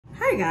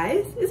Hi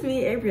guys, it's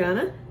me,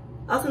 Adriana,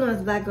 also known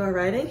as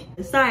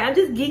Blckgrlwriting. Sorry, I'm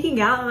just geeking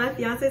out. My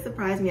fiance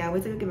surprised me. I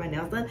went to go get my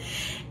nails done,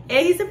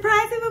 and he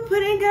surprised me with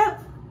putting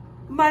up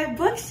my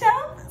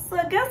bookshelf. So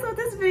guess what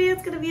this video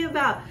is gonna be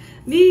about?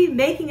 Me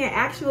making an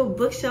actual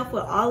bookshelf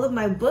with all of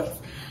my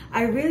books.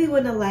 I really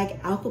want to like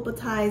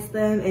alphabetize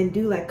them and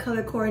do like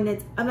color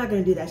coordinates. I'm not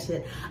gonna do that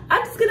shit.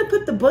 I'm just gonna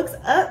put the books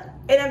up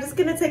and I'm just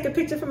gonna take a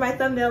picture for my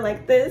thumbnail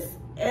like this.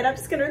 And I'm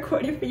just gonna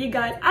record it for you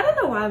guys. I don't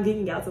know why I'm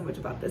geeking out so much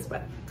about this,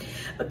 but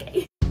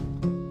okay.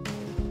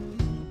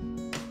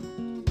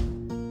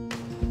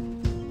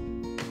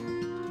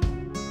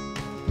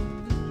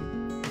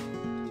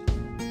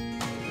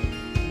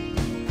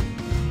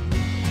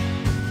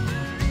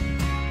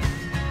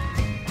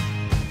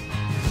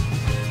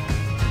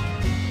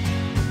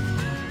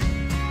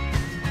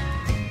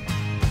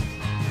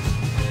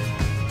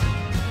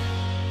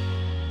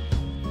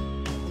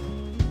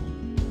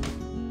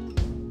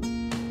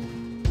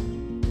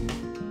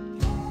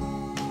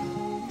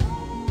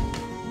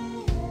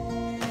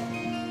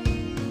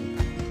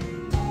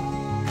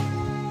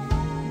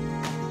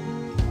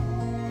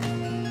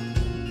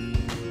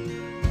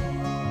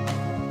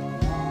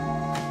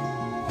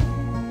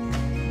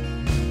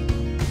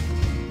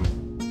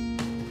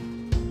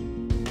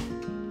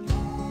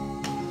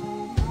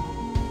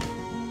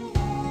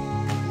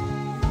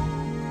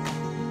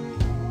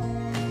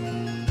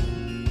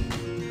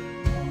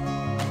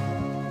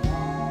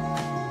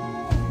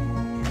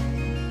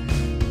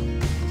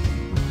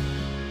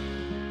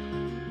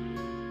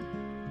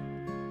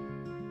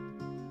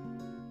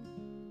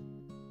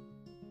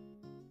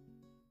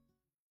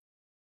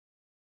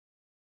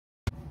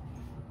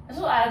 This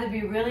will either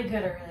be really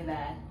good or really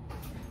bad.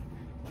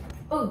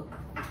 Oh,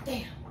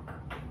 damn.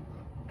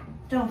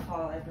 Don't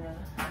fall,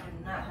 Adriana. I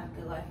do not have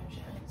good life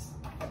insurance.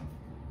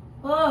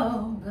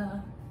 Oh,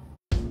 God.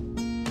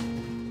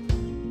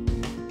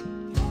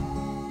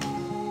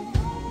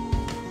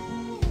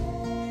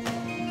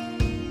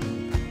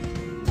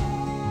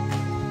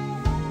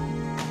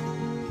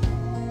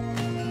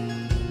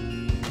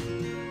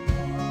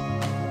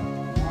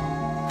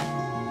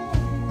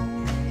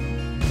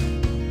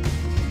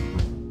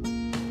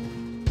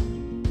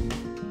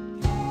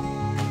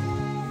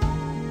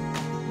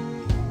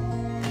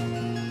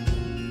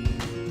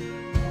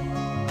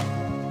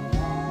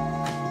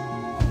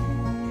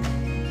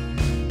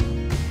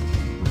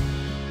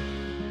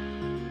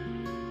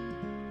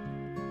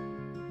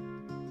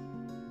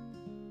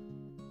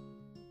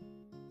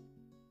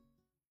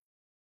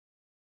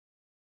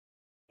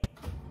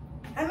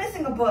 I'm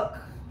missing a book.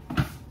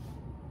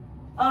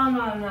 Oh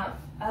no, I'm not.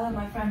 I let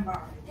my friend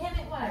borrow it. Damn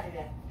it, why did I do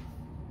that?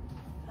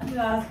 I knew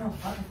I was gonna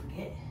fucking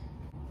forget.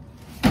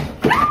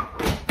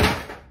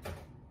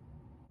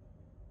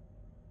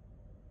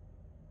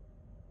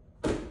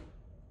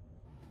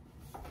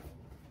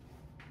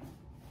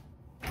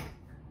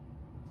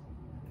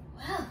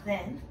 Well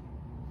then.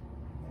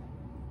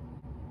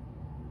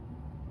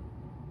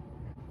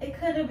 It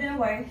could have been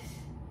worse.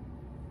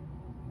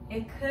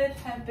 It could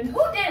have been.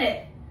 Who did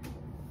it?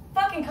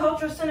 Fucking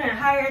Cultural Center and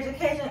Higher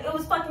Education. It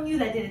was fucking you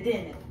that did it,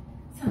 didn't it?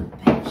 Son of a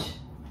bitch.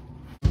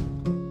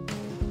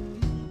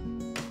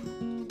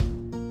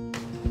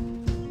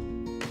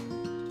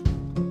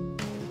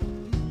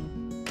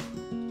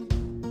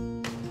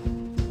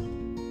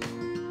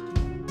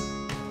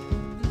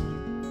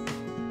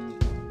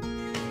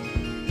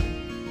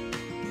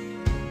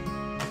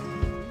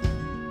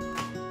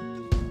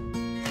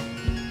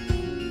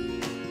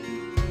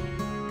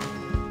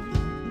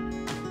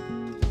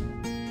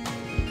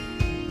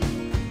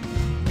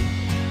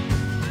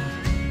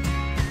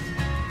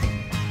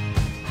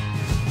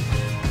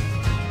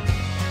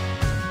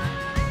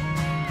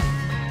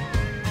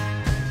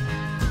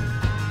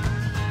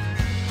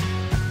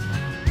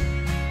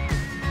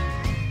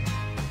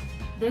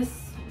 This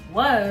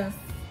was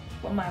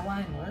what my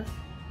wine was.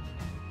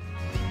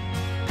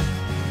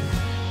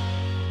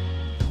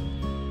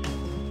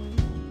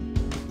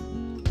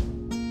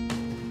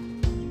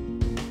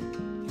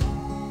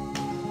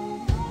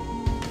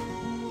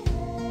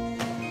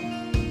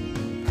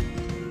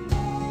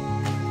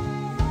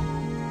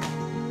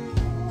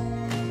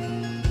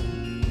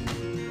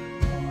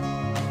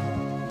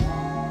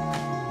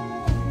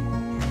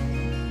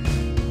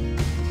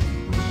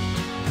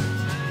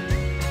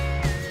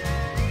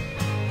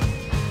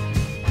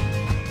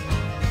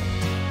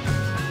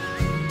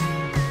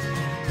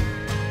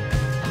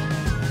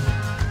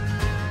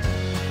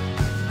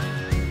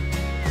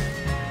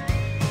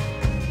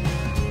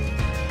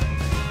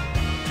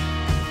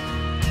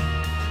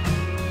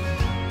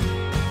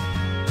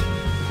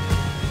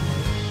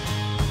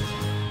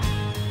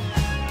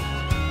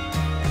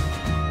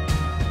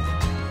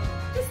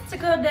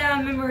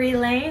 Down memory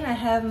lane, I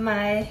have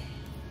my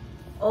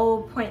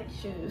old point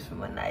shoes from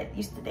when I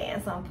used to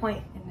dance on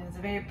point, and it was a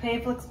very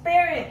painful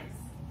experience.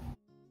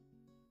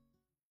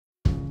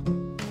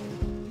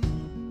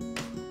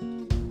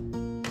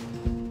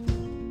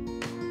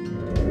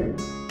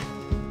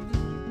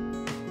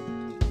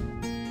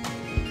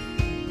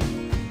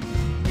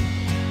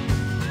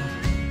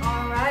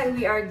 All right. right,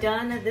 we are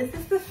done. This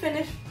is the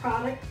finished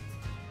product.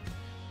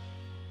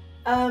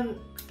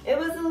 It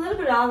was a little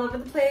bit all over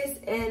the place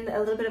and a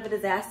little bit of a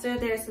disaster.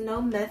 There's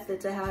no method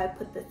to how I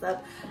put this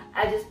up.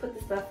 I just put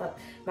the stuff up.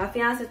 My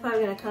fiance is probably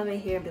gonna come in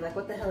here and be like,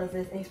 what the hell is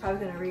this? And he's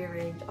probably gonna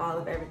rearrange all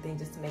of everything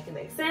just to make it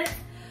make sense.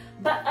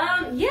 But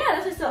yeah,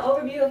 that's just an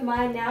overview of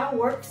my now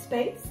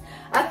workspace.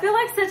 I feel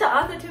like such an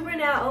author tuber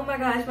now. Oh my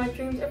gosh, my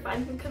dreams are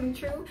finally coming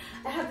true.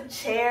 I have the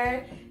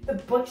chair, the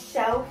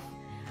bookshelf.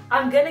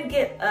 I'm gonna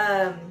get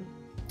a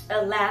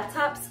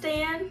laptop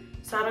stand,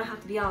 so I don't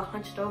have to be all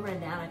hunched over and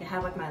down. I can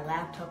have like my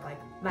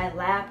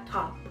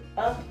laptop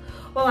up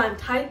while I'm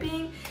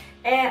typing,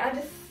 and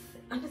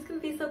I'm just gonna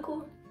be so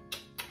cool.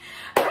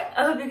 Alright,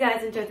 I hope you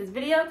guys enjoyed this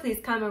video.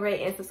 Please comment,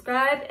 rate, and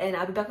subscribe, and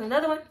I'll be back with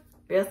another one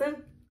real soon.